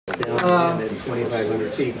down at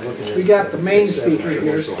 2,500 feet. We got the main speaker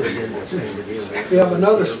here. We have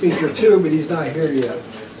another speaker too, but he's not here yet.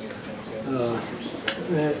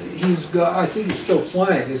 He's got, I think he's still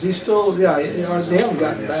flying. Is he still? Yeah, they haven't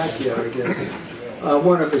gotten back yet, I guess.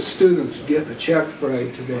 One of his students getting a check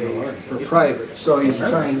ride today for private, so he's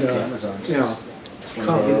trying to, you know,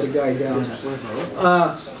 calm the guy down.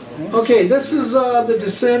 Okay, this is the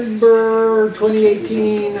December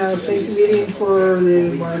 2018 safety meeting for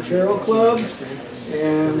the March Aero Club.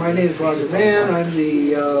 And my name is Roger Mann. I'm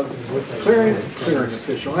the clearing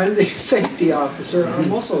official. I'm the safety officer.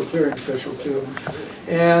 I'm also a clearing official too.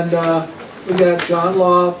 And we got John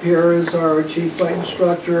Law up here as our chief flight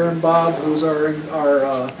instructor, and Bob, who's our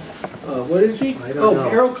what is he? Oh,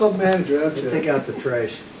 Aero Club manager. That's it. Take out the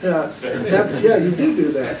trash. Yeah, you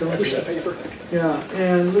do that, don't you? Yeah,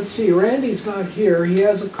 and let's see. Randy's not here. He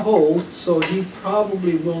has a cold, so he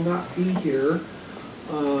probably will not be here.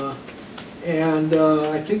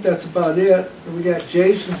 I think that's about it. We got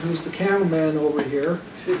Jason, who's the cameraman over here.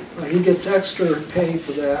 He gets extra pay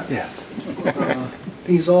for that. Yeah.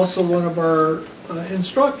 He's also one of our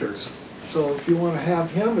instructors. So if you want to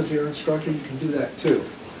have him as your instructor, you can do that too.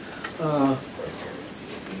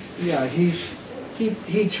 Yeah,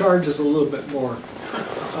 he charges a little bit more.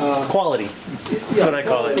 It's quality. That's what I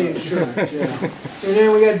call it. Insurance, yeah. And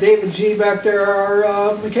then we got David G back there,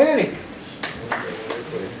 our mechanic.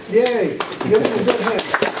 Yay! Give him a good hand.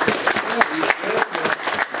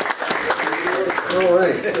 All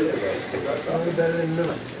right.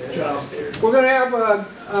 We're going to have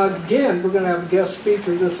again. We're going to have a guest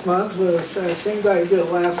speaker this month. With the same guy who did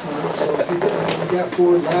it last month. So if you got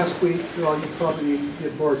bored last week, well, you probably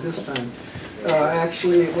get bored this time.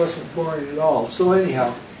 Actually, it wasn't boring at all. So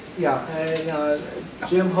anyhow, yeah. And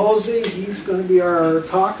Jim Hosey, he's going to be our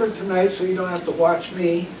talker tonight, so you don't have to watch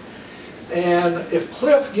me. And if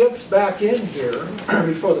Cliff gets back in here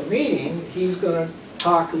before the meeting, he's going to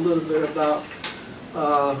talk a little bit about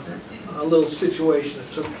a little situation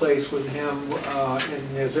that took place with him in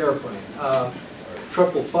his airplane,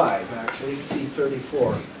 555 actually,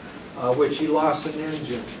 D-34, which he lost an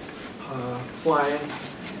engine flying.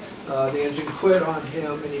 The engine quit on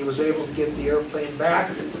him, and he was able to get the airplane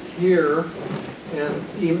back here. And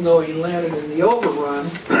even though he landed in the overrun,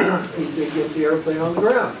 he did get the airplane on the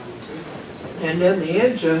ground. And then the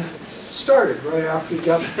engine started right after he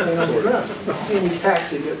got the plane on the ground, and he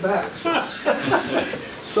taxied it back.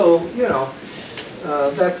 So you know,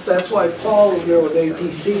 that's why Paul over there with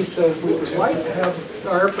ATC says we would like to have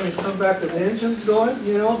our airplanes come back with engines going,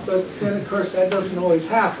 you know, but then of course that doesn't always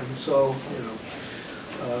happen. So you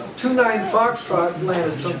know, 29 Foxtrot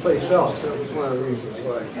landed someplace else. That was one of the reasons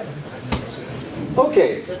why.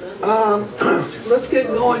 Okay, let's get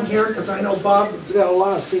going here because I know Bob's got a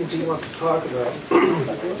lot of things he wants to talk about.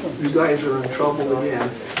 You guys are in trouble again.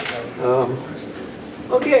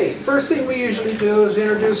 Okay, first thing we usually do is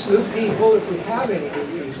introduce new people if we have any new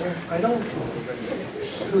people.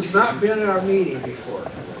 Who's not been in our meeting before.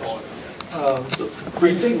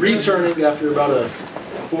 Returning after about a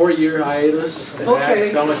 4-year hiatus. Okay.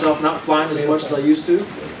 I found myself not flying as much as I used to.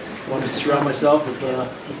 Wanted to surround myself with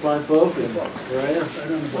fine folk, and here I am.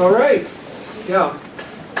 All right. Yeah.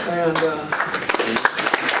 And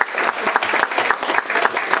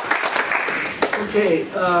okay,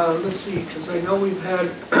 let's see, because I know we've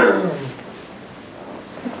had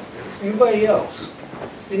anybody else?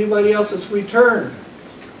 Anybody else that's returned?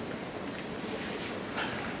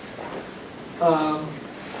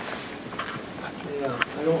 Yeah,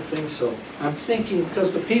 I don't think so. I'm thinking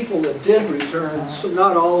because the people that did return, so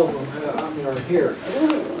not all of them are here.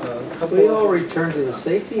 We all returned to the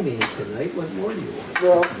safety meeting tonight. What more do you want?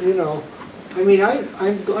 Well, you know, I mean,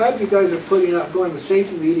 I'm glad you guys are putting up going to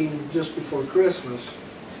safety meeting just before Christmas.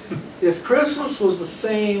 If Christmas was the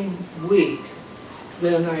same week,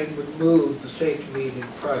 then I would move the safety meeting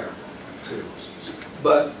prior to.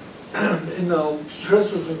 But you know,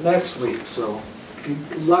 Christmas is next week, so you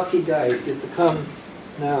lucky guys get to come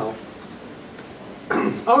now.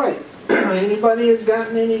 All right. Anybody has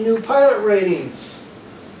gotten any new pilot ratings?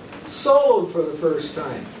 Soloed for the first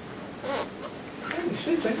time.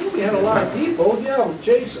 Since I knew we had a lot of people. Yeah, with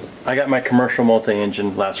Jason. I got my commercial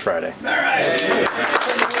multi-engine last Friday. All right.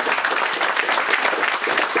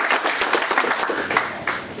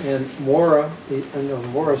 And Maura, I know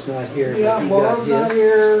Maura's not here. Yeah, Maura's not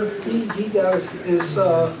here. He got his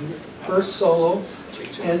first solo.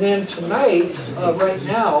 And then tonight, right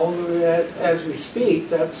now, as we speak,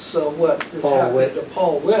 that's what is happening to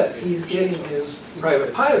Paul Witt. He's getting his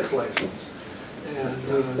private pilot's license. And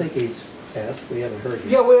I think he's passed, we haven't heard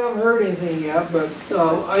yet. Yeah, we haven't heard anything yet, but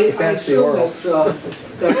I That's the assume oral.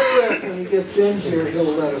 that Cliff, when he gets in here, he'll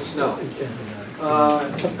let us know.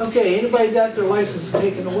 Okay, anybody got their license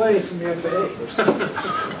taken away from the FAA?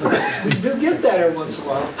 We do get that every once in a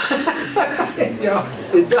while. You know,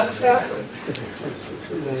 it does happen.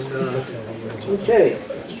 And, okay.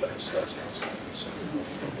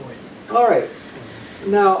 All right.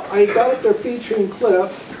 Now, I got up there featuring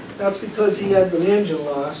Cliff. That's because he had the engine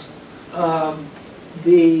loss.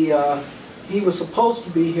 He was supposed to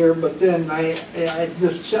be here, but then I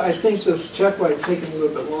think this check ride's taking a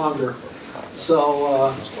little bit longer.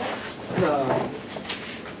 So,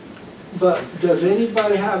 but does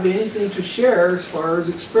anybody have anything to share as far as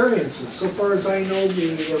experiences? So far as I know,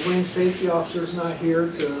 the wing safety officer's not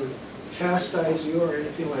here to chastise you or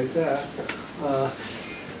anything like that.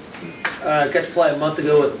 Got to fly a month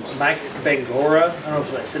ago with Mike Bangora. I don't know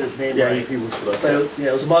if I said his name right. he works with us. But yeah,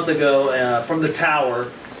 it was a month ago from the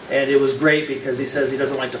tower, and it was great because he says he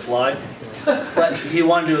doesn't like to fly, but he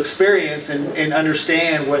wanted to experience and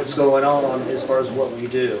understand what's going on as far as what we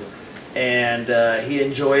do. And he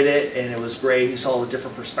enjoyed it, and it was great. He saw a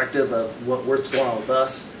different perspective of what's going on with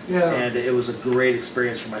us, and it was a great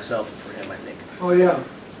experience for myself and for him, I think. Oh yeah.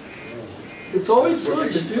 It's always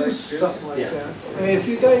good to do something like that. I mean, if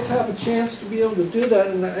you guys have a chance to be able to do that,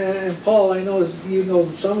 and Paul, I know you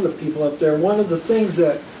know some of the people up there, one of the things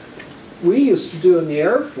that we used to do in the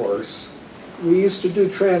Air Force, we used to do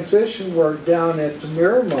transition work down at the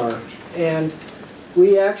Miramar, and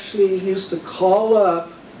we actually used to call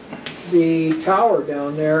up the tower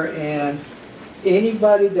down there, and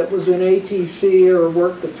anybody that was in ATC or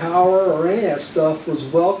worked the tower or any of that stuff was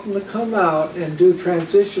welcome to come out and do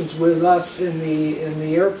transitions with us in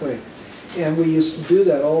the airplane. And we used to do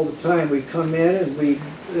that all the time. We'd come in and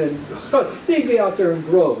they'd be out there in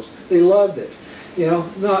groves. They loved it. You know,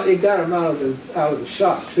 no, it got them out of the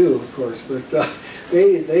shop too, of course, but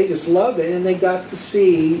they just loved it, and they got to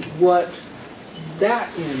see what that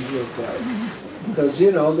end looked like. Because,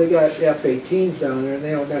 you know, they got F-18s down there, and they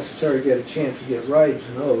don't necessarily get a chance to get rides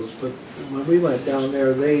in those. But when we went down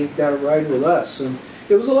there, they got a ride with us, and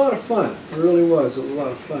it was a lot of fun. It really was. It was a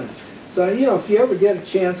lot of fun. So, you know, if you ever get a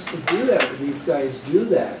chance to do that with these guys, do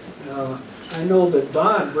that. I know that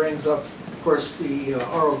Don brings up, of course, the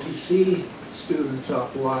ROTC students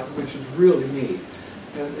up a lot, which is really neat.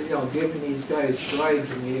 And, you know, giving these guys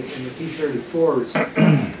rides in the T-34s.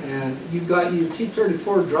 And you've got your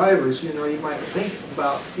T-34 drivers, you know, you might think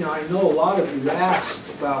about, you know, I know a lot of you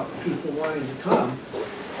asked about people wanting to come.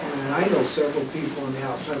 And I know several people on the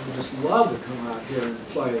outside who just love to come out here and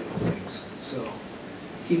fly the things. So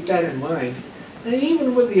keep that in mind. And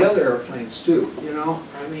even with the other airplanes too, you know,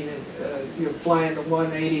 I mean, you're flying the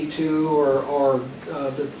 182 or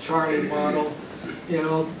the Charlie model, you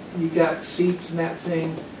know, you got seats in that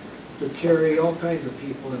thing to carry all kinds of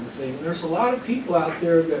people in the thing. There's a lot of people out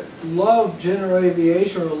there that love general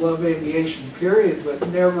aviation or love aviation period, but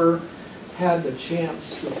never had the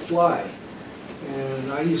chance to fly.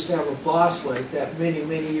 And I used to have a boss like that many,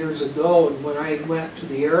 many years ago, and when I went to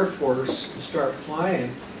the Air Force to start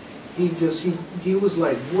flying, he was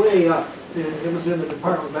like way up, and it was in the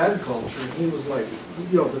Department of Agriculture, and he was like,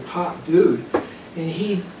 you know, the top dude, and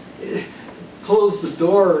he closed the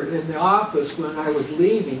door in the office when I was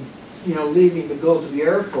leaving, you know, leaving to go to the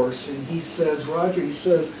Air Force, and he says, Roger, he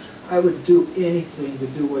says, I would do anything to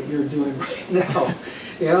do what you're doing right now.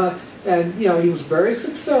 Yeah, and you know, he was very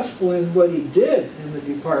successful in what he did in the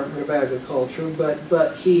Department of Agriculture,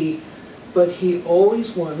 but he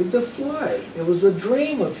always wanted to fly. It was a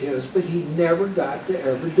dream of his, but he never got to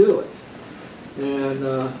ever do it. And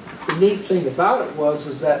the neat thing about it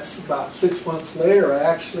is that about 6 months later, I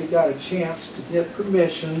actually got a chance to get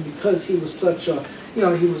permission, because he was such a, you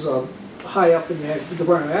know, he was a high up in the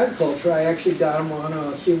Department of Agriculture. I actually got him on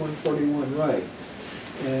a C-141 ride,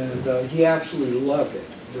 and he absolutely loved it,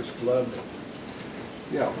 just loved it.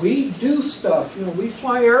 Yeah, we do stuff, you know, we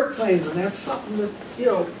fly airplanes, and that's something that, you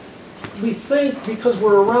know, we think because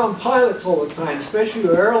we're around pilots all the time, especially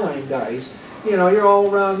the airline guys, you know, you're all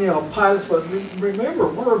around, you know, pilots, but remember,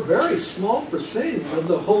 we're a very small percentage of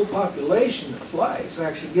the whole population that flies,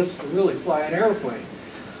 actually gets to really fly an airplane.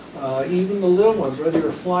 Even the little ones, whether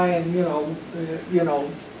you're flying, you know,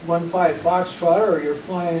 1-5 Foxtrot, or you're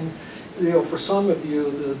flying, you know, for some of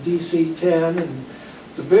you, the DC-10 and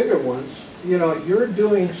the bigger ones, you know, you're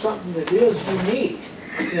doing something that is unique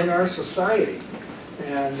in our society.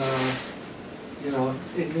 And, you know,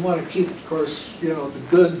 and you want to keep, of course, you know, the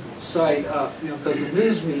good side up, you know, because the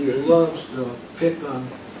news media loves to pick on,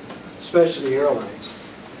 especially airlines.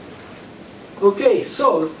 Okay,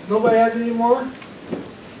 so, nobody has any more?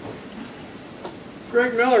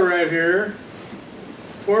 Greg Miller right here,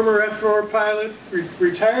 former F-4 pilot,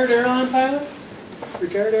 retired airline pilot?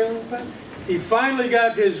 Retired airline pilot? He finally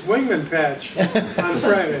got his wingman patch on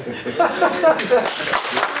Friday.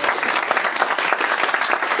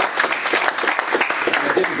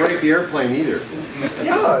 Didn't break the airplane either. I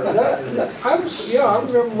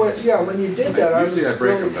remember when you did that, I was Usually I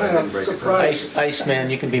break really them, but I kind didn't of break it. surprised. Iceman,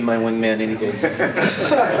 you can be my wingman any day.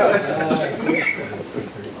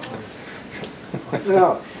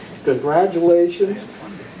 Yeah, congratulations.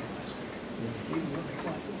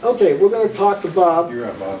 Okay, we're going to talk to Bob. You're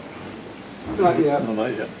up, Bob. Not yet. No,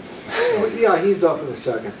 not yet. Yeah, he's up in a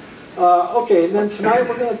second. Okay, and then tonight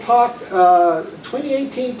we're going to talk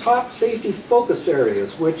 2018 top safety focus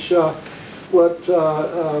areas, which what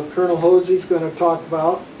Colonel Hosey's going to talk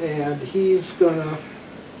about, and he's going to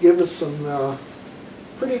give us some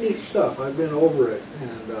pretty neat stuff. I've been over it,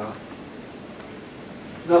 and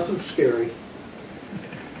nothing scary.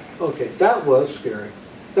 Okay, that was scary.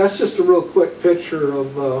 That's just a real quick picture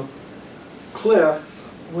of Cliff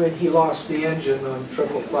when he lost the engine on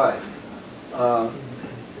 555.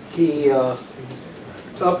 He, up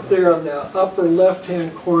there on the upper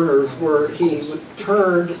left-hand corners where he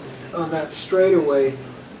turned on that straightaway,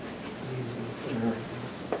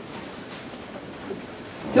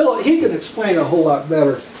 he can explain a whole lot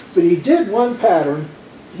better, but he did one pattern.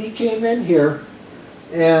 He came in here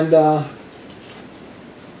and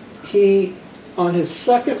he, on his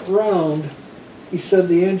second round, he said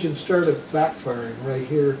the engine started backfiring right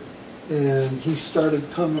here, and he started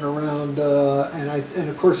coming around, and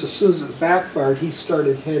of course as soon as it backfired, he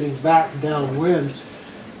started heading back downwind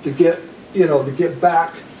to get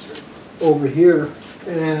back over here,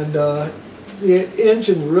 and the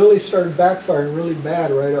engine really started backfiring really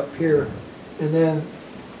bad right up here, and then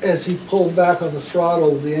as he pulled back on the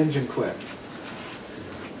throttle, the engine quit.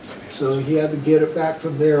 So he had to get it back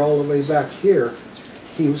from there all the way back here.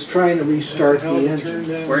 He was trying to restart the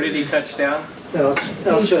engine. Where did he touch down? No,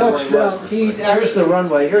 He touched down, Here's the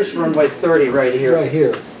runway. Here's runway 30 right here. right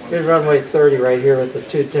here. Here's runway 30 right here with the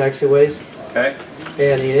two taxiways. Okay.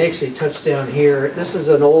 And he actually touched down here. This is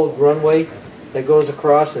an old runway that goes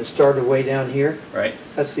across and started way down here. Right.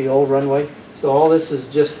 That's the old runway. So all this is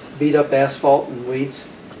just beat up asphalt and weeds.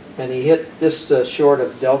 And he hit this short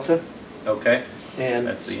of Delta Okay. and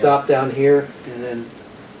That's the stopped down here and then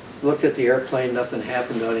looked at the airplane. Nothing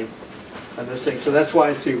happened on him on this thing. So that's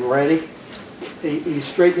why it's erratic. He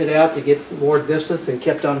straightened it out to get more distance and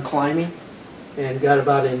kept on climbing and got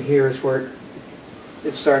about in here is where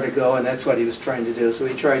it started to go, and that's what he was trying to do. So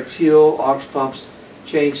he tried fuel, aux pumps,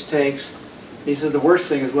 changed tanks. He said the worst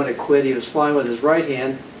thing is when it quit, he was flying with his right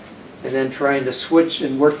hand and then trying to switch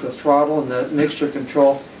and work the throttle and the mixture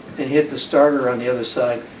control and hit the starter on the other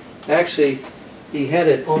side. Actually, he had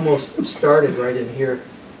it almost started right in here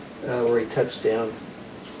where he touched down.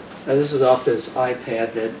 Now this is off his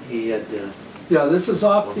iPad that he had Yeah, this is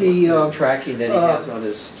off the tracking that he has on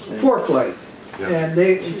his ForeFlight, and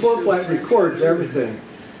ForeFlight records everything,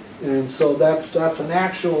 and so that's an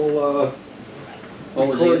actual What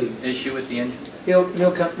was recording. the issue with the engine?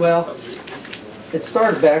 He'll come, well, it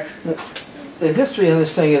started back, the history of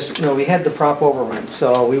this thing is, we had the prop overrun,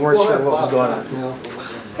 so we weren't sure what was going on. Yeah.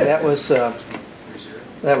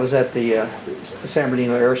 That was at the San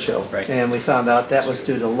Bernardino Air Show. Right. And we found out that was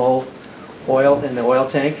due to low oil in the oil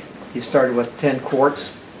tank. He started with 10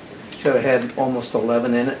 quarts. Should have had almost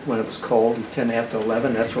 11 in it when it was cold, 10.5 to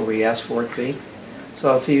 11. That's what we asked for it to be.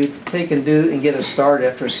 So if you take and get a start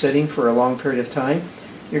after sitting for a long period of time,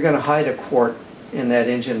 you're going to hide a quart in that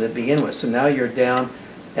engine to begin with. So now you're down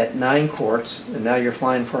at 9 quarts, and now you're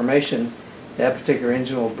flying formation. That particular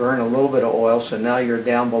engine will burn a little bit of oil, so now you're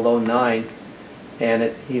down below 9,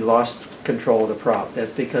 and he lost control of the prop.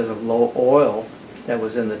 That's because of low oil that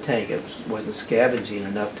was in the tank. It wasn't scavenging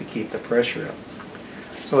enough to keep the pressure up.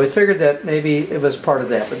 So we figured that maybe it was part of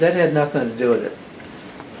that, but that had nothing to do with it.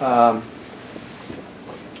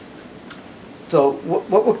 So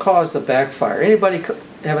what would cause the backfire? Anybody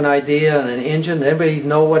have an idea on an engine? Anybody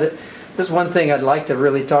know what it? This is one thing I'd like to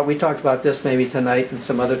really talk. We talked about this maybe tonight and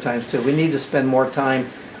some other times too. We need to spend more time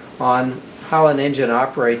on how an engine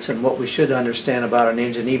operates and what we should understand about an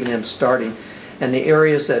engine even in starting, and the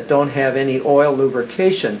areas that don't have any oil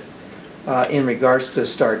lubrication in regards to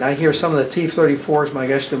start. And I hear some of the T-34s, my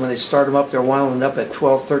gosh, when they start them up, they're winding up at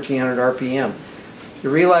 1,300 RPM. You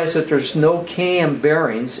realize that there's no cam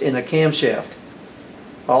bearings in a camshaft.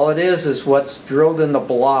 All it is what's drilled in the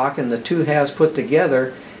block and the two halves put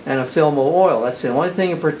together and a film of oil. That's the only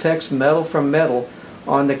thing that protects metal from metal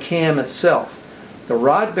on the cam itself. The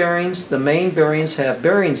rod bearings, the main bearings, have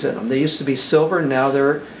bearings in them. They used to be silver, now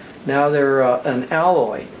they're Now they're an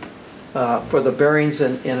alloy for the bearings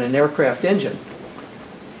in an aircraft engine.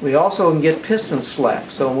 We also can get piston slack.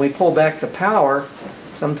 So when we pull back the power,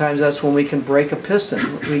 sometimes that's when we can break a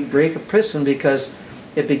piston. We break a piston because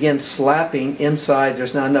it begins slapping inside.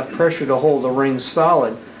 There's not enough pressure to hold the ring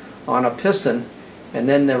solid on a piston, and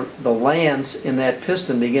then the lands in that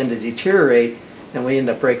piston begin to deteriorate, and we end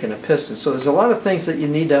up breaking a piston. So there's a lot of things that you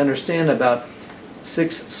need to understand about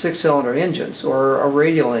six-cylinder engines or a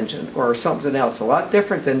radial engine or something else. A lot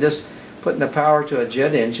different than just putting the power to a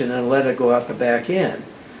jet engine and let it go out the back end.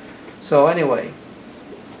 So anyway,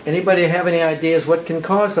 anybody have any ideas what can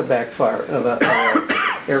cause the backfire of an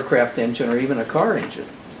aircraft engine or even a car engine?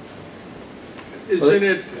 Isn't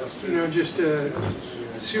it, just a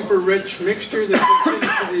super rich mixture that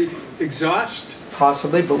gets into the exhaust?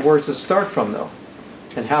 Possibly, but where does it start from though?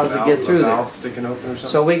 And how does it get through there? Valve sticking open or something?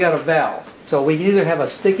 So we got a valve. So we either have a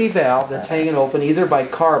sticky valve that's hanging open either by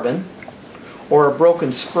carbon or a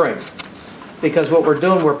broken spring. Because what we're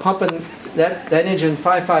doing, we're pumping, that engine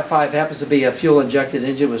 555 happens to be a fuel injected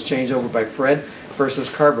engine, was changed over by Fred versus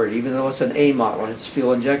carbureted, even though it's an A model and it's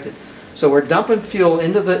fuel injected. So we're dumping fuel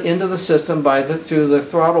into the system through the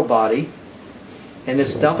throttle body, and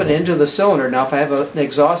it's dumping into the cylinder. Now if I have an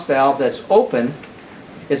exhaust valve that's open,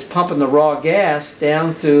 it's pumping the raw gas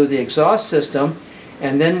down through the exhaust system,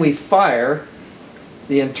 and then we fire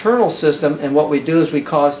the internal system, and what we do is we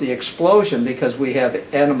cause the explosion because we have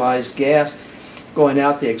atomized gas going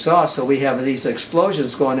out the exhaust, so we have these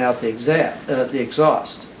explosions going out the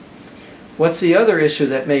exhaust. What's the other issue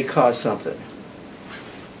that may cause something?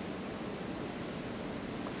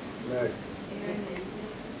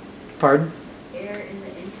 Pardon? Air in the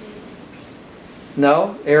intake?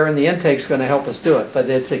 No, air in the intake is going to help us do it, but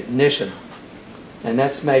it's ignition, and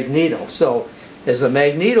that's magneto. So is the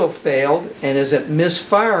magneto failed, and is it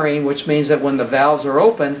misfiring, which means that when the valves are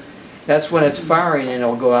open, that's when it's firing and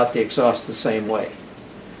it'll go out the exhaust the same way.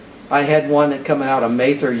 I had one that coming out of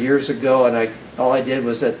Mather years ago, and all I did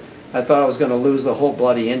was that I thought I was going to lose the whole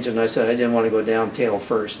bloody engine. I said I didn't want to go down tail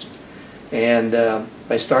first. And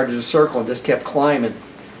I started to circle and just kept climbing.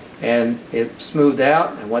 And it smoothed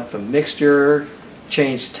out. I went from mixture,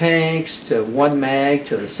 changed tanks, to one mag,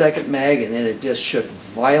 to the second mag, and then it just shook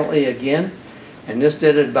violently again. And this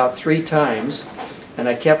did it about 3 times. And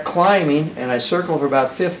I kept climbing, and I circled for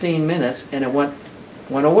about 15 minutes, and it went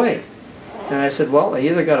away. And I said, well, I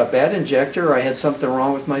either got a bad injector or I had something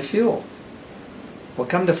wrong with my fuel. Well,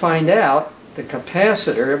 come to find out, the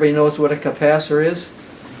capacitor, everybody knows what a capacitor is?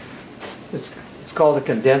 It's called a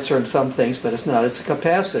condenser in some things, but it's not. It's a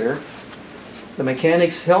capacitor. The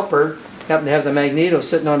mechanic's helper happened to have the magneto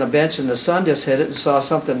sitting on the bench, and the sun just hit it and saw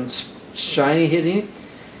something shiny hitting it.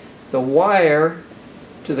 The wire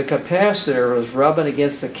to the capacitor was rubbing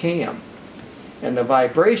against the cam, and the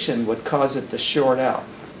vibration would cause it to short out.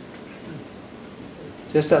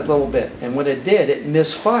 Just that little bit. And when it did, it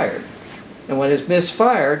misfired. And when it's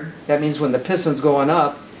misfired, that means when the piston's going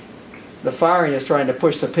up, the firing is trying to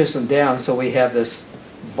push the piston down, so we have this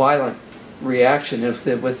violent reaction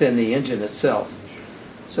within the engine itself.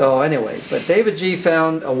 So anyway, but David G.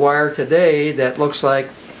 found a wire today that looks like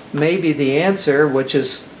maybe the answer, which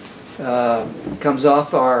is comes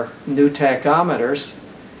off our new tachometers,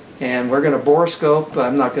 and we're going to borescope.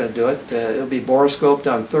 I'm not going to do it. It'll be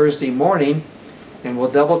borescoped on Thursday morning, and we'll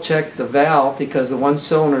double check the valve because the one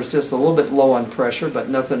cylinder is just a little bit low on pressure, but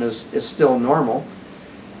nothing is still normal,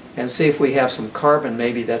 and see if we have some carbon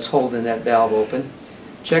maybe that's holding that valve open.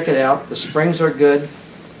 Check it out. The springs are good,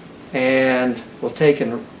 and we'll take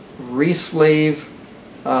and re-sleeve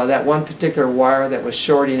that one particular wire that was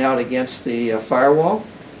shorting out against the firewall,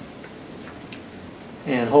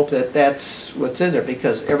 and hope that that's what's in there,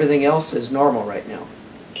 because everything else is normal right now.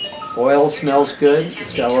 Oil smells good.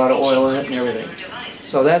 It's got a lot of oil in it and everything.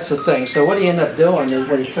 So that's the thing. So what he ended up doing is,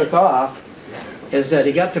 when he took off, is that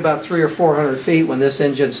he got to about 300 or 400 feet when this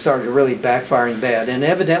engine started really backfiring bad. And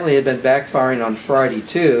evidently it had been backfiring on Friday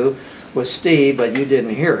too with Steve, but you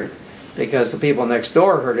didn't hear it because the people next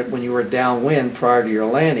door heard it when you were downwind prior to your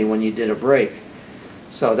landing when you did a brake.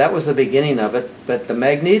 So that was the beginning of it. But the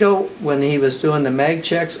magneto, when he was doing the mag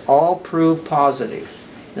checks, all proved positive.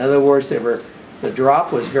 In other words, the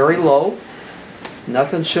drop was very low.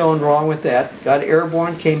 Nothing showing wrong with that. Got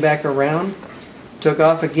airborne, came back around, took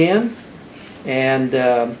off again, and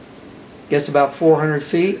gets about 400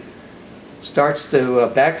 feet, starts to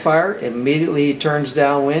backfire. Immediately he turns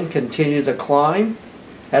downwind, continued to climb.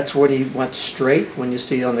 That's when he went straight. When you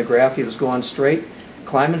see on the graph, he was going straight.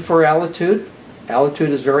 Climbing for altitude. Altitude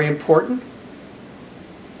is very important.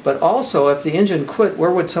 But also, if the engine quit, where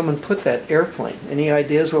would someone put that airplane? Any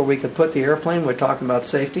ideas where we could put the airplane? We're talking about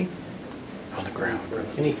safety. On the ground.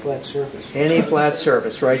 Any flat surface. Any flat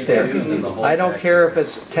surface, right there. I don't care if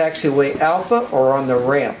it's taxiway alpha or on the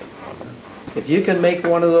ramp. If you can make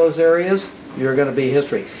one of those areas, you're going to be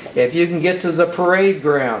history. If you can get to the parade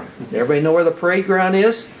ground, everybody know where the parade ground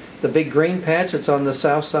is? The big green patch that's on the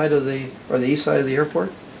south side of the, or the east side of the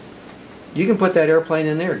airport? You can put that airplane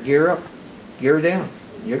in there, gear up, gear down.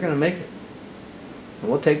 You're going to make it.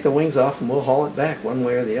 And we'll take the wings off and we'll haul it back one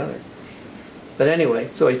way or the other. But anyway,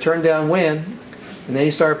 so he turned down wind, and then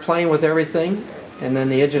he started playing with everything, and then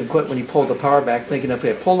the engine quit when he pulled the power back, thinking if he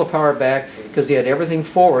had pulled the power back, because he had everything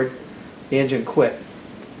forward, the engine quit.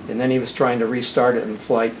 And then he was trying to restart it in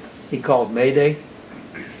flight. He called Mayday.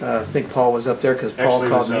 I think Paul was up there, because Paul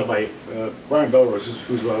called me. Actually, it was Brian Belrose,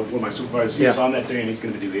 who's one of my supervisors. He was Yeah. on that day, and he's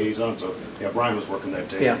going to be the liaison, so, yeah, Brian was working that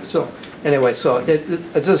day. Yeah, so, anyway, so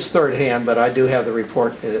it's just third hand, but I do have the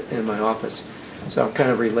report in my office. So I'm kind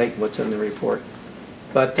of relating what's in the report.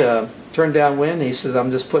 But turned down wind, he says, I'm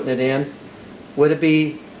just putting it in. Would it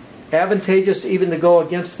be advantageous even to go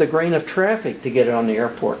against the grain of traffic to get it on the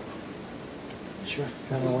airport? Sure.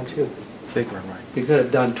 Another one too. Big runway. You could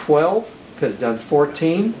have done 12, could have done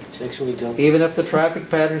 14, It's actually done. even if the traffic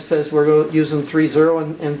pattern says we're using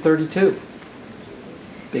 30 and 32.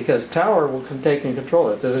 Because Tower will take and control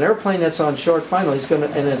it. If there's an airplane that's on short final, he's going to,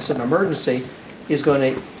 and it's an emergency, he's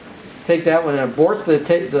going to take that one and abort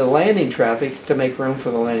the landing traffic to make room for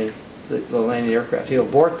the landing aircraft. He'll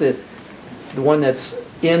abort the one that's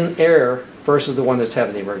in air versus the one that's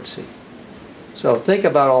having the emergency. So think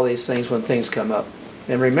about all these things when things come up.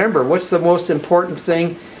 And remember, what's the most important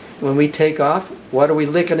thing when we take off? What are we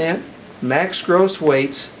looking at? Max gross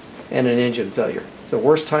weights and an engine failure. It's the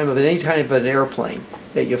worst time of any kind of an airplane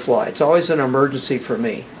that you fly. It's always an emergency for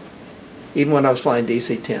me. Even when I was flying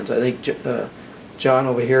DC-10s. I think John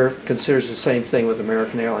over here considers the same thing with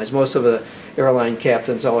American Airlines. Most of the airline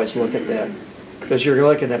captains always look at that. Because you're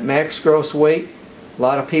looking at max gross weight, a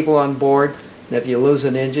lot of people on board, and if you lose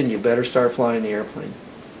an engine, you better start flying the airplane.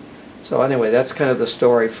 So anyway, that's kind of the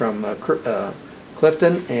story from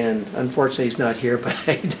Clifton, and unfortunately he's not here, but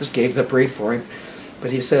I just gave the brief for him.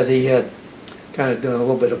 But he says he had kind of done a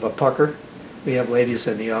little bit of a pucker. We have ladies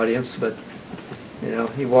in the audience, but you know,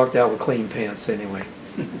 he walked out with clean pants anyway.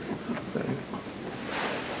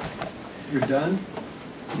 You're done?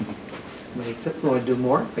 Want to do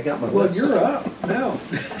more? I got my Well, list. you're up now.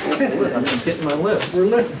 I'm just getting my list. We're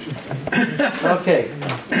listening. Okay.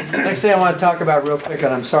 Next thing I want to talk about real quick,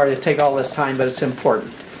 and I'm sorry to take all this time, but it's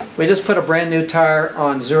important. We just put a brand new tire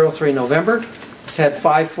on 03 November. It's had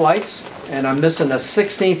 5 flights, and I'm missing a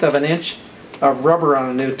 1/16 of an inch of rubber on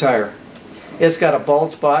a new tire. It's got a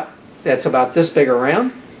bald spot that's about this big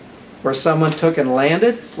around, where someone took and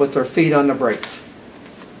landed with their feet on the brakes.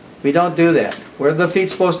 We don't do that. Where are the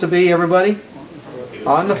feet supposed to be, everybody?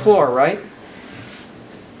 On the floor, right?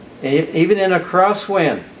 Even in a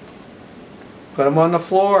crosswind, put them on the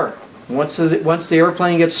floor. Once the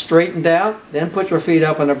airplane gets straightened out, then put your feet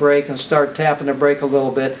up on the brake and start tapping the brake a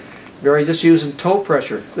little bit. Just using toe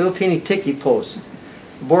pressure, little teeny ticky pulls.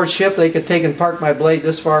 Aboard ship, they could take and park my blade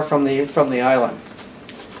this far from the island.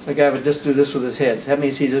 The guy would just do this with his head. That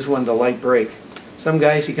means he just wanted a light brake. Some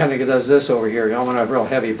guys, he kind of does this over here. You don't want a real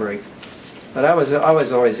heavy brake. But I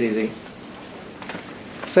was always easy.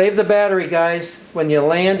 Save the battery, guys. When you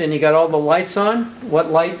land and you got all the lights on,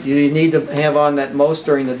 what light you need to have on that most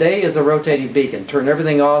during the day is the rotating beacon. Turn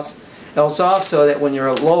everything else off so that when you're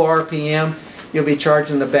at low RPM, you'll be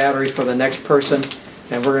charging the battery for the next person.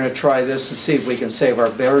 And we're going to try this and see if we can save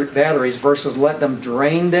our batteries versus let them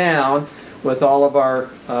drain down with all of our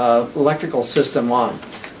electrical system on.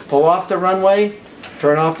 Pull off the runway,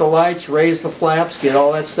 turn off the lights, raise the flaps, get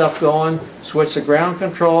all that stuff going, switch to ground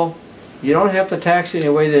control. You don't have to taxi in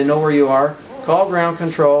a way they know where you are. Call ground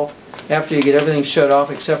control after you get everything shut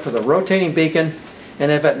off except for the rotating beacon.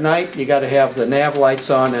 And if at night, you got to have the nav lights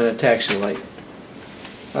on and a taxi light.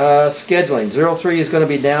 Scheduling. 03 is going to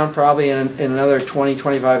be down probably in another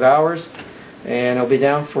 20-25 hours. And it'll be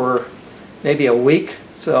down for maybe a week.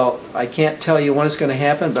 So I can't tell you when it's going to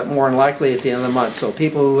happen, but more than likely at the end of the month. So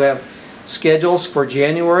people who have schedules for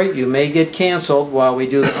January, you may get canceled while we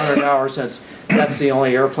do the 100 hours, since that's the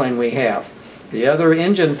only airplane we have. The other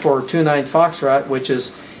engine for 29 Foxtrot, which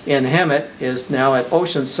is in Hemet, is now at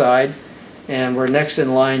Oceanside, and we're next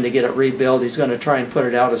in line to get it rebuilt. He's going to try and put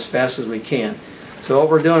it out as fast as we can. So what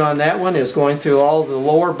we're doing on that one is going through all the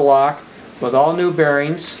lower block with all new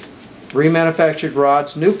bearings, remanufactured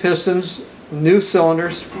rods, new pistons, new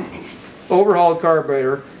cylinders, overhauled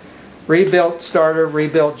carburetor, rebuilt starter,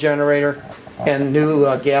 rebuilt generator, and new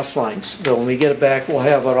gas lines. So when we get it back, we'll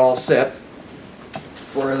have it all set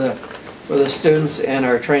for the students and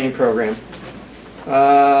our training program.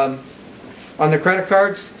 On the credit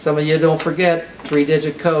cards, some of you don't forget,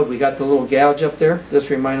 3-digit code. We got the little gouge up there.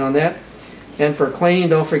 Just remind on that. And for cleaning,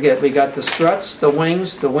 don't forget, we got the struts, the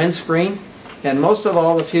wings, the windscreen, and most of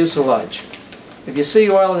all, the fuselage. If you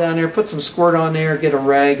see oil down there, put some squirt on there, get a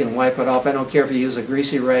rag and wipe it off. I don't care if you use a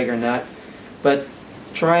greasy rag or not, but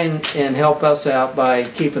try and help us out by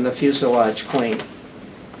keeping the fuselage clean.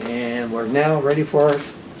 And we're now ready for...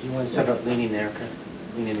 You want to talk about leaning there, okay?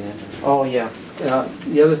 Leaning the engine. Oh, yeah.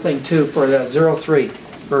 The other thing, too, for the 03,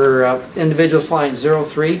 for individuals flying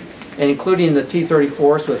 03, and including the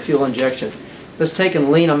T-34s with fuel injection. Let's take and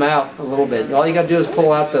lean them out a little bit. All you got to do is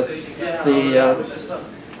pull out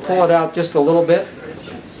pull it out just a little bit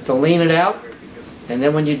to lean it out, and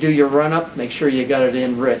then when you do your run-up, make sure you got it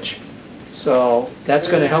in rich. So that's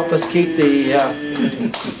going to help us keep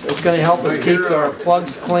our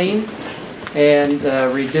plugs clean and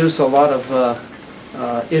reduce a lot of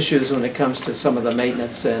issues when it comes to some of the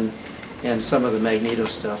maintenance and some of the magneto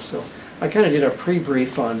stuff. So I kind of did a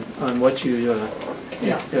pre-brief on what you did.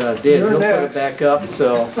 He'll put it back up,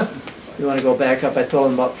 so if you want to go back up, I told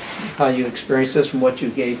him about how you experienced this from what you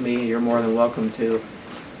gave me. You're more than welcome to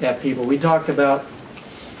have people. We talked about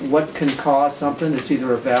what can cause something. It's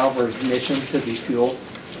either a valve or ignition to defuel,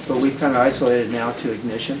 but we've kind of isolated now to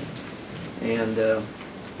ignition. And so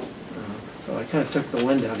I kind of took the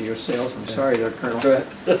wind out of your sails. I'm sorry there, Colonel.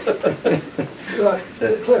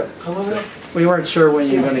 Cliff, come on up. We weren't sure when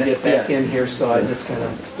you were going to get back in here, so I just kind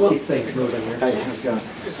of keep things moving here.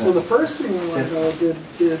 Well, the first thing we want to know, did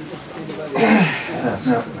anybody...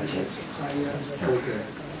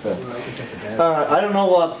 I don't know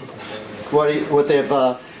what they've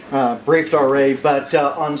briefed already, but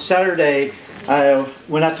on Saturday I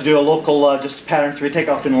went out to do a local just pattern 3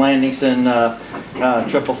 takeoff and landings in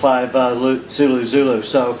 555 Zulu.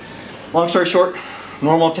 So, long story short,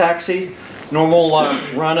 normal taxi, normal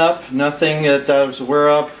run up, nothing that I was aware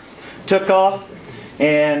of. Took off,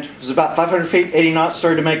 and it was about 500 feet, 80 knots.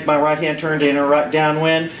 Started to make my right hand turn to enter right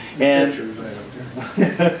downwind, and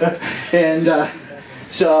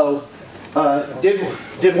so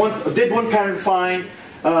did one pattern fine.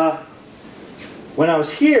 When I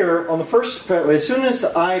was here on the first, as soon as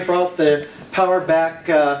I brought the power back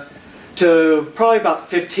to probably about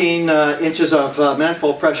 15 inches of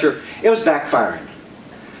manifold pressure, it was backfiring.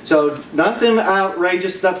 So nothing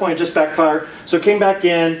outrageous at that point, just backfired. So came back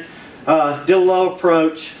in, did a low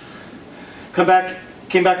approach, came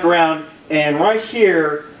back around, and right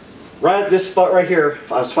here, right at this spot right here,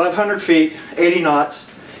 I was 500 feet, 80 knots,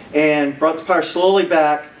 and brought the power slowly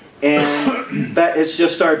back, and it's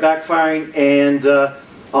just started backfiring, and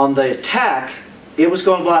on the attack, it was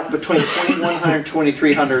going black between 2100 and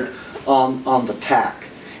 2300 on the tack.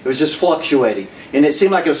 It was just fluctuating, and it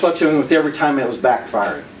seemed like it was fluctuating with every time it was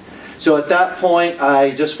backfiring. So at that point, I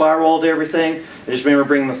just firewalled everything. I just remember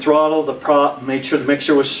bringing the throttle, the prop, made sure the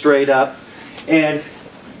mixture was straight up, and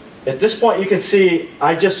at this point you can see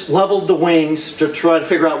I just leveled the wings to try to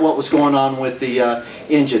figure out what was going on with the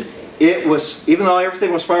engine. It was, even though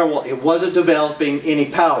everything was firewall, it wasn't developing any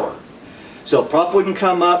power. So prop wouldn't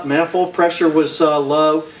come up, manifold pressure was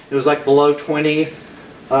low, it was like below 20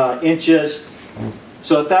 inches.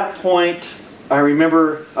 So at that point, I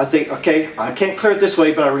remember, I think, okay, I can't clear it this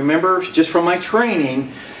way, but I remember just from my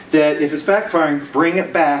training that if it's backfiring, bring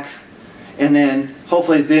it back, and then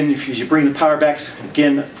hopefully then if you bring the power back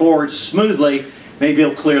again forward smoothly, maybe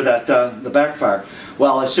it'll clear that the backfire.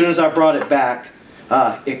 Well, as soon as I brought it back,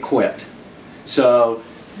 it quit. So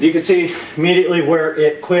you can see immediately where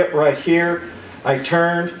it quit right here. I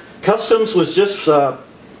turned. Customs was just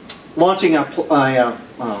launching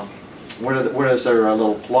what is their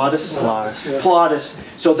little Pilatus? Pilatus.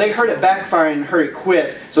 So they heard it backfiring and heard it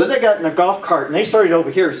quit. So they got in a golf cart and they started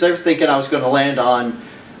over here. So they were thinking I was going to land on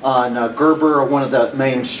Gerber or one of the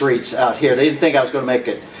main streets out here. They didn't think I was going to make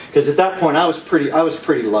it because at that point I was pretty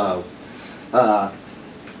low.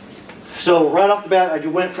 So right off the bat, I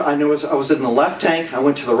knew I was in the left tank. I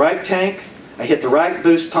went to the right tank. I hit the right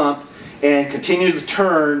boost pump and continued to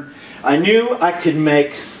turn. I knew I could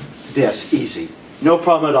make this easy. No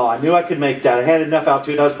problem at all. I knew I could make that. I had enough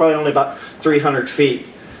altitude. I was probably only about 300 feet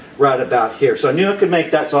right about here. So I knew I could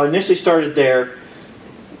make that. So I initially started there,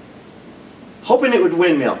 hoping it would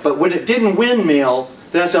windmill. But when it didn't windmill,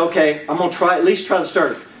 then I said, okay, I'm going to at least try the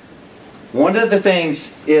starter. One of the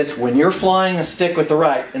things is when you're flying a stick with the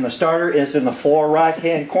right and the starter is in the far right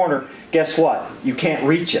hand corner, guess what? You can't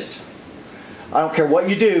reach it. I don't care what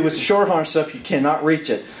you do with the short harness stuff, you cannot reach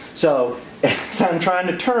it. So as I'm trying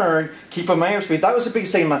to turn, keeping my airspeed. That was the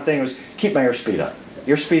biggest thing. My thing was keep my airspeed up.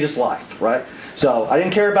 Airspeed is life, right? So I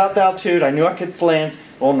didn't care about the altitude. I knew I could land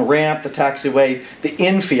on the ramp, the taxiway, the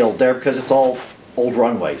infield there because it's all old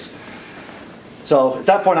runways. So at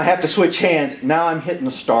that point I have to switch hands. Now I'm hitting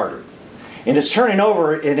the starter. And it's turning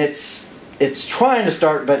over and it's trying to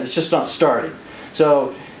start, but it's just not starting.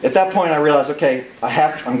 So at that point I realized, okay,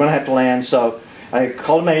 I'm going to have to land. So I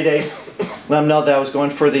called Mayday, let them know that I was going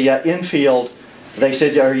for the infield. They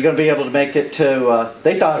said, are you going to be able to make it to,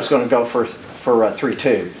 they thought I was going to go for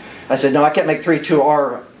 3-2. I said, no, I can't make 3-2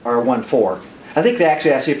 or 1-4. I think they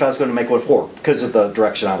actually asked me if I was going to make 1-4 because of the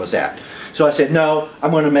direction I was at. So I said, no,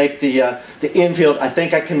 I'm going to make the infield. I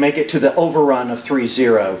think I can make it to the overrun of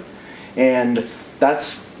 3-0. And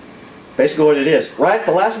that's basically what it is. Right at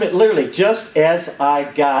the last minute, literally just as I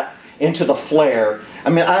got into the flare, I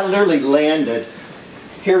mean, I literally landed.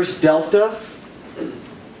 Here's Delta.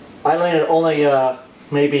 I landed only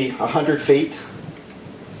maybe 100 feet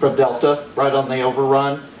from Delta, right on the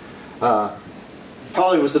overrun.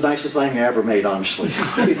 Probably was the nicest landing I ever made, honestly.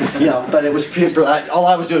 But it was all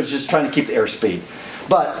I was doing was just trying to keep the airspeed.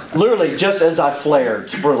 But literally, just as I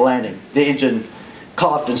flared for the landing, the engine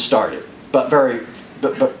coughed and started, but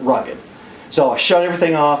rugged. So I shut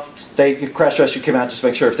everything off. Crash rescue came out just to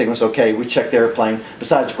make sure everything was okay. We checked the airplane.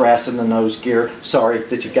 Besides grass in the nose gear, sorry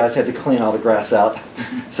that you guys had to clean all the grass out.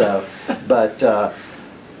 So, but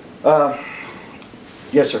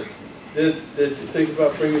yes, sir. Did you think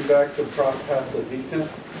about bringing back the prop past the V10?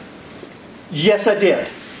 Yes, I did.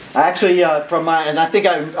 I actually, and I think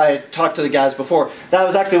I talked to the guys before. That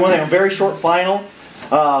was actually one thing, a very short final.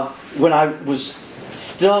 When I was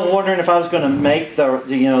still wondering if I was going to make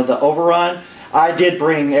the overrun, I did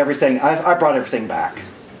bring everything. I brought everything back.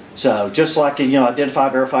 So just like I did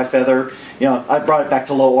 5 Aero 5 Feather, I brought it back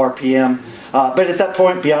to low RPM. But at that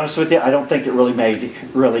point, to be honest with you, I don't think it really made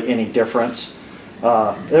any difference.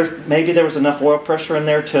 Maybe there was enough oil pressure in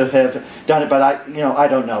there to have done it, but I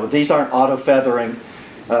don't know. These aren't auto feathering,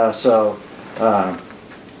 so I'm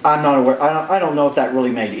not aware. I don't know if that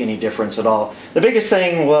really made any difference at all. The biggest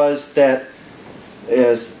thing was that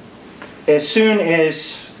as soon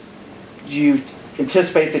as you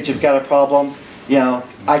anticipate that you've got a problem,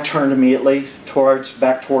 I turned immediately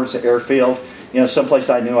back towards the airfield.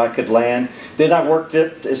 Someplace I knew I could land. Then I worked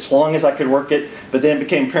it as long as I could work it, but then it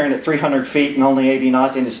became apparent at 300 feet and only 80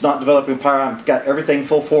 knots, and it's not developing power. I've got everything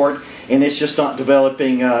full forward, and it's just not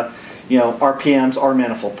developing, RPMs or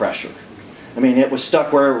manifold pressure. I mean, it was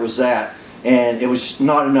stuck where it was at, and it was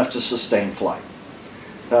not enough to sustain flight.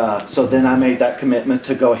 So then I made that commitment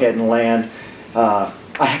to go ahead and land. I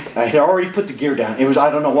had already put the gear down. It was,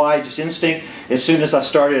 I don't know why, just instinct. As soon as I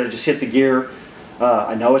started, I just hit the gear.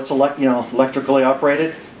 I know it's electrically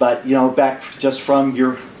operated, but back just from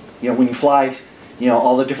your, when you fly,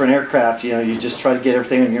 all the different aircraft, you just try to get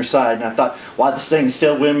everything on your side. And I thought, while this thing's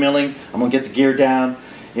still windmilling, I'm gonna get the gear down,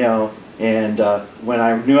 And when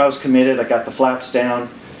I knew I was committed, I got the flaps down,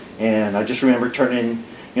 and I just remember turning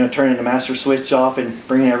the master switch off and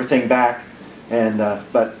bringing everything back. And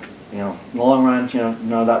but in the long run,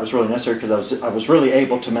 no, that was really necessary because I was really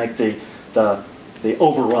able to make the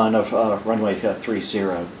overrun of runway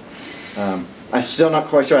 30. I'm still not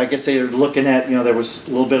quite sure. I guess they were looking at, there was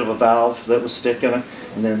a little bit of a valve that was sticking,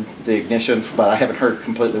 and then the ignition, but I haven't heard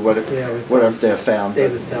completely what they have found.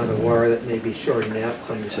 David found a wire that may be shorting out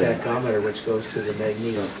from the tachometer, which goes to the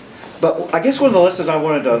magneto. But I guess one of the lessons I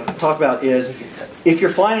wanted to talk about is, if you're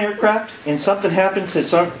flying an aircraft and something happens,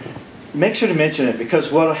 make sure to mention it,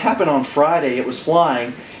 because what happened on Friday, it was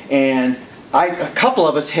flying, and a couple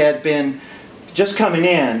of us had been just coming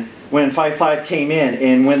in when 5.5 came in,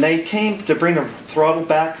 and when they came to bring the throttle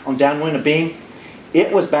back on downwind of beam,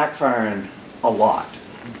 it was backfiring a lot.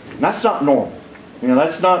 And that's not normal.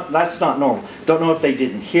 That's not normal. Don't know if they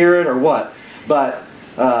didn't hear it or what, but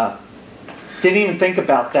didn't even think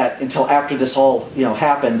about that until after this all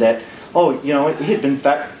happened. That it had been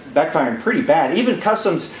backfiring pretty bad. Even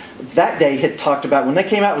Customs that day had talked about, when they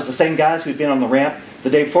came out, it was the same guys who'd been on the ramp the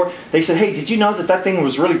day before. They said, hey, did you know that thing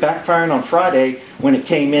was really backfiring on Friday when it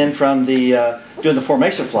came in from the doing the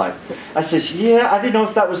formation flight? I says, yeah, I didn't know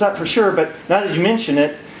if that was that for sure, but now that you mention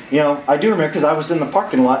it, I do remember, because I was in the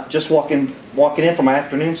parking lot just walking in for my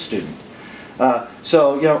afternoon student.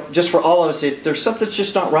 So just for all of us, if there's something that's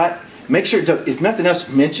just not right, make sure to, if nothing else,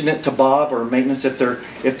 mention it to Bob or maintenance if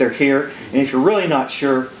they're here. And if you're really not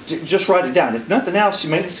sure, just write it down. If nothing else,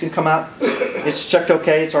 maintenance can come out. It's checked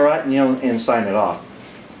okay, it's all right, and sign it off.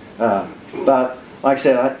 But like I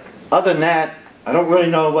said, other than that, I don't really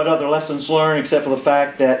know what other lessons learned, except for the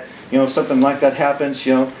fact that if something like that happens,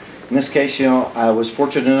 in this case, I was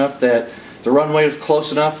fortunate enough that The runway was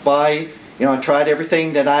close enough by. I tried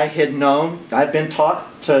everything that I had known, I've been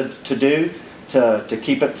taught to do to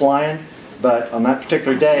keep it flying. But on that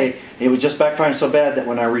particular day, it was just backfiring so bad that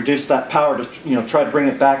when I reduced that power to try to bring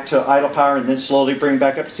it back to idle power and then slowly bring it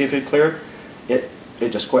back up to see if it cleared, it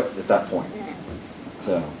just quit at that point.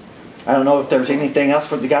 So I don't know if there's anything else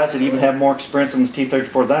for the guys that even have more experience in the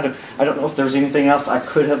T-34 than I do. I don't know if there's anything else I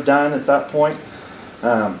could have done at that point.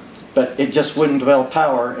 But it just wouldn't develop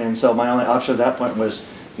power, and so my only option at that point was,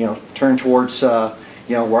 turn towards,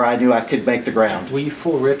 where I knew I could make the ground. Were you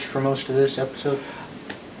full rich for most of this episode?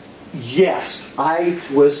 Yes, I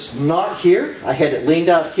was not here. I had it leaned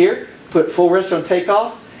out here, put full rest on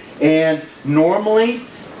takeoff, and normally,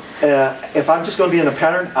 if I'm just going to be in a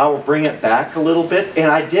pattern, I will bring it back a little bit, and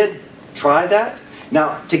I did try that.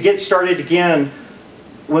 Now, to get started again,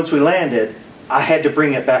 once we landed, I had to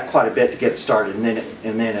bring it back quite a bit to get it started, and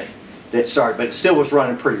then it started, but it still was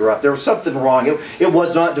running pretty rough. There was something wrong. It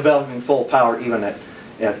was not developing full power even at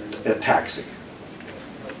taxi.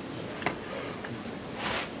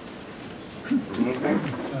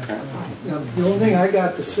 Now, the only thing I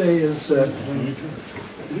got to say is that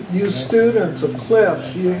you students of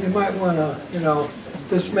Cliff's, you might want to,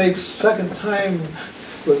 this makes second time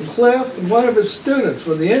with Cliff and one of his students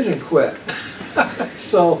when the engine quit.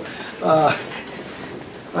 So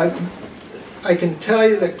I can tell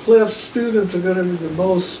you that Cliff's students are going to be the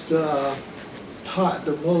most taught,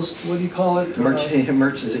 the most, what do you call it?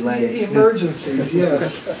 Emergency landings. Emergencies,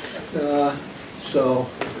 yes. So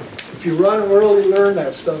if you run early, learn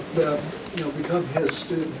that stuff, become his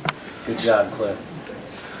student. Good job, Cliff.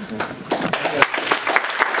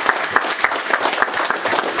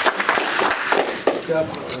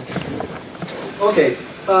 Definitely. Okay,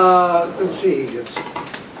 let's see, it's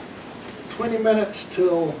 20 minutes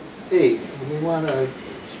till 8, and we want to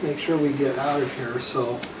make sure we get out of here,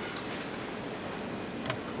 so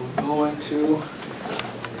we'll go into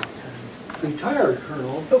retired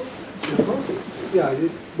Colonel. Yeah,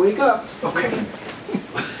 wake up. Okay.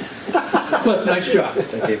 Cliff, nice job.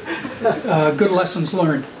 Thank you. Good lessons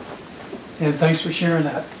learned. And thanks for sharing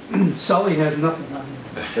that. Sully has nothing on him.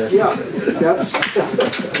 Yeah, that's...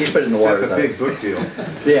 He's put it in the water, It's a though. big book deal.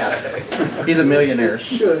 Yeah, he's a millionaire.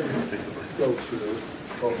 Should go through.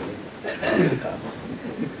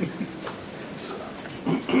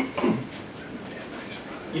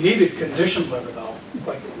 You needed condition limit though,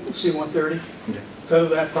 like C-130, feather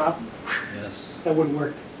that prop. Yes. That wouldn't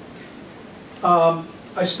work.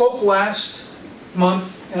 I spoke last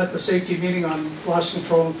month at the safety meeting on loss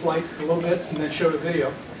control in flight a little bit and then showed a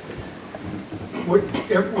video.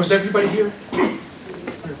 Was everybody here?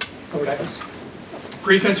 Okay.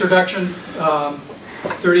 Brief introduction.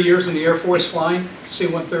 30 years in the Air Force flying,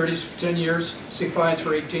 C-130s for 10 years, C-5s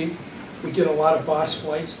for 18. We did a lot of boss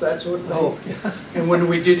flights, that sort of thing. Oh, And when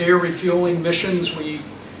we did air refueling missions, we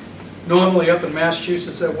normally up in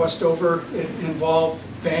Massachusetts at Westover, it involved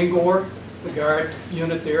Bangor, the guard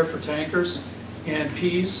unit there for tankers, and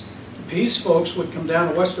Pease. The Pease folks would come down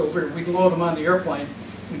to Westover, we'd load them on the airplane,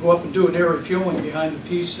 and go up and do an air refueling behind the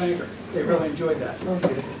Pease tanker. They really enjoyed that.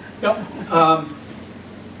 okay. Yep.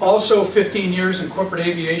 Also 15 years in corporate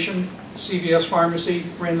aviation, CVS Pharmacy,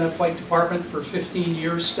 ran that flight department for 15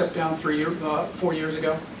 years, stepped down 4 years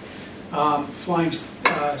ago. Flying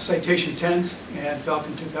Citation 10s and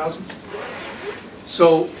Falcon 2000s.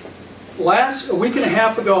 So a week and a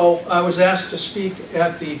half ago, I was asked to speak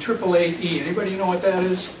at the AAAE. Anybody know what that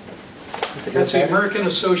is? That's the American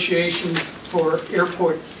Association for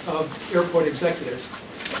Airport Executives.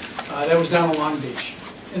 That was down in Long Beach.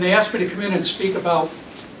 And they asked me to come in and speak about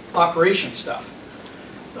operation stuff.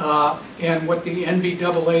 And what the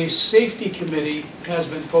NBAA Safety Committee has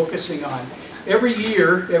been focusing on. Every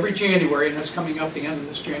year, every January, and that's coming up the end of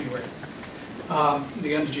this January,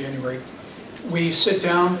 the end of January, we sit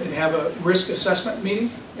down and have a risk assessment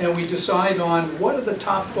meeting, and we decide on what are the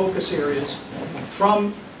top focus areas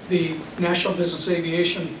from the National Business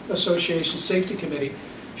Aviation Association Safety Committee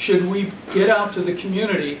should we get out to the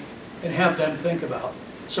community and have them think about.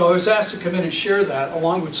 So I was asked to come in and share that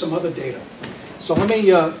along with some other data. So let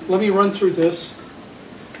me run through this.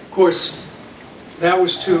 Of course, that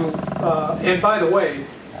was to, and by the way,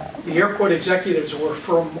 the airport executives were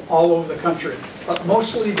from all over the country,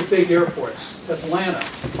 mostly the big airports: Atlanta,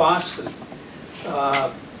 Boston,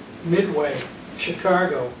 Midway,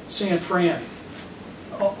 Chicago, San Fran,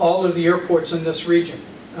 all of the airports in this region,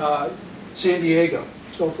 San Diego,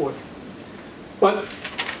 so forth. But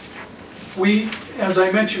we, as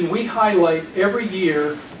I mentioned, we highlight every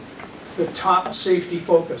year the top safety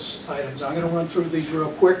focus items. I'm going to run through these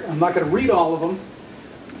real quick. I'm not going to read all of them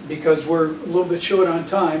because we're a little bit short on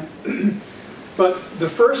time. But the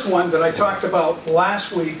first one that I talked about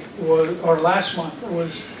last week, or last month,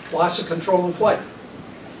 was loss of control in flight.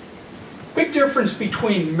 Big difference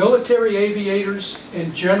between military aviators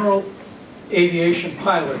and general aviation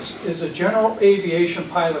pilots is that general aviation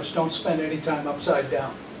pilots don't spend any time upside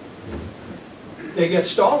down. They get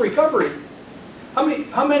stall recovery.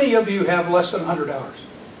 How many of you have less than 100 hours?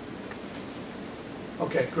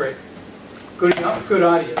 Okay, great. Good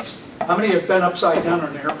audience. How many have been upside down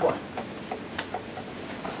on an airplane?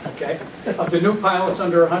 Okay. Of the new pilots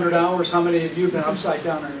under 100 hours, how many of you have been upside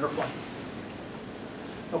down on an airplane?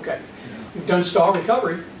 Okay. You've done stall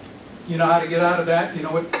recovery. You know how to get out of that. You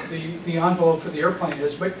know what the envelope for the airplane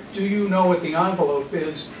is. But do you know what the envelope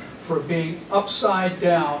is for being upside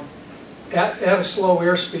down at a slow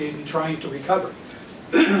airspeed and trying to recover?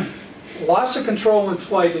 Loss of control in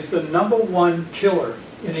flight is the #1 killer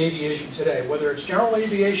in aviation today. Whether it's general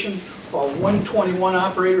aviation or 121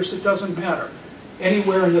 operators, it doesn't matter.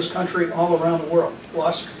 Anywhere in this country, all around the world,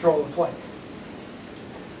 loss of control in flight.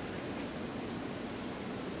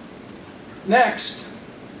 Next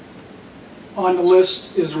on the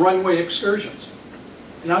list is runway excursions.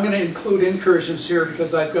 And I'm going to include incursions here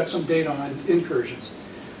because I've got some data on incursions.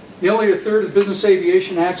 Nearly a third of business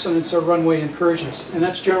aviation accidents are runway incursions, and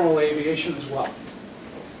that's general aviation as well.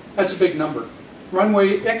 That's a big number.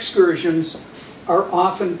 Runway excursions are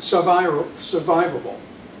often survivable.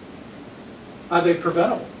 Are they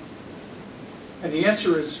preventable? And the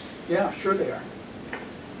answer is, yeah, sure they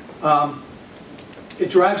are. It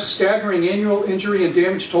drives a staggering annual injury and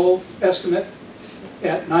damage toll estimate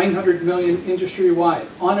at 900 million industry-wide,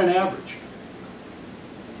 on an average,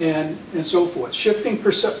 and so forth. Shifting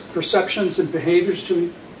perceptions and behaviors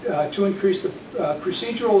to increase the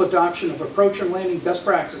procedural adoption of approach and landing best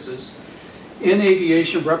practices in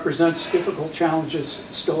aviation represents difficult challenges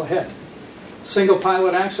still ahead. Single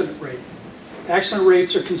pilot accident rate. Accident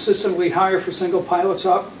rates are consistently higher for single pilots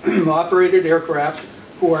operated aircraft,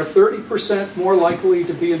 who are 30% more likely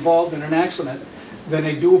to be involved in an accident than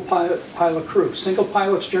a dual pilot crew. Single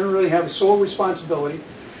pilots generally have a sole responsibility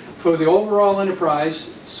for the overall enterprise,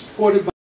 supported by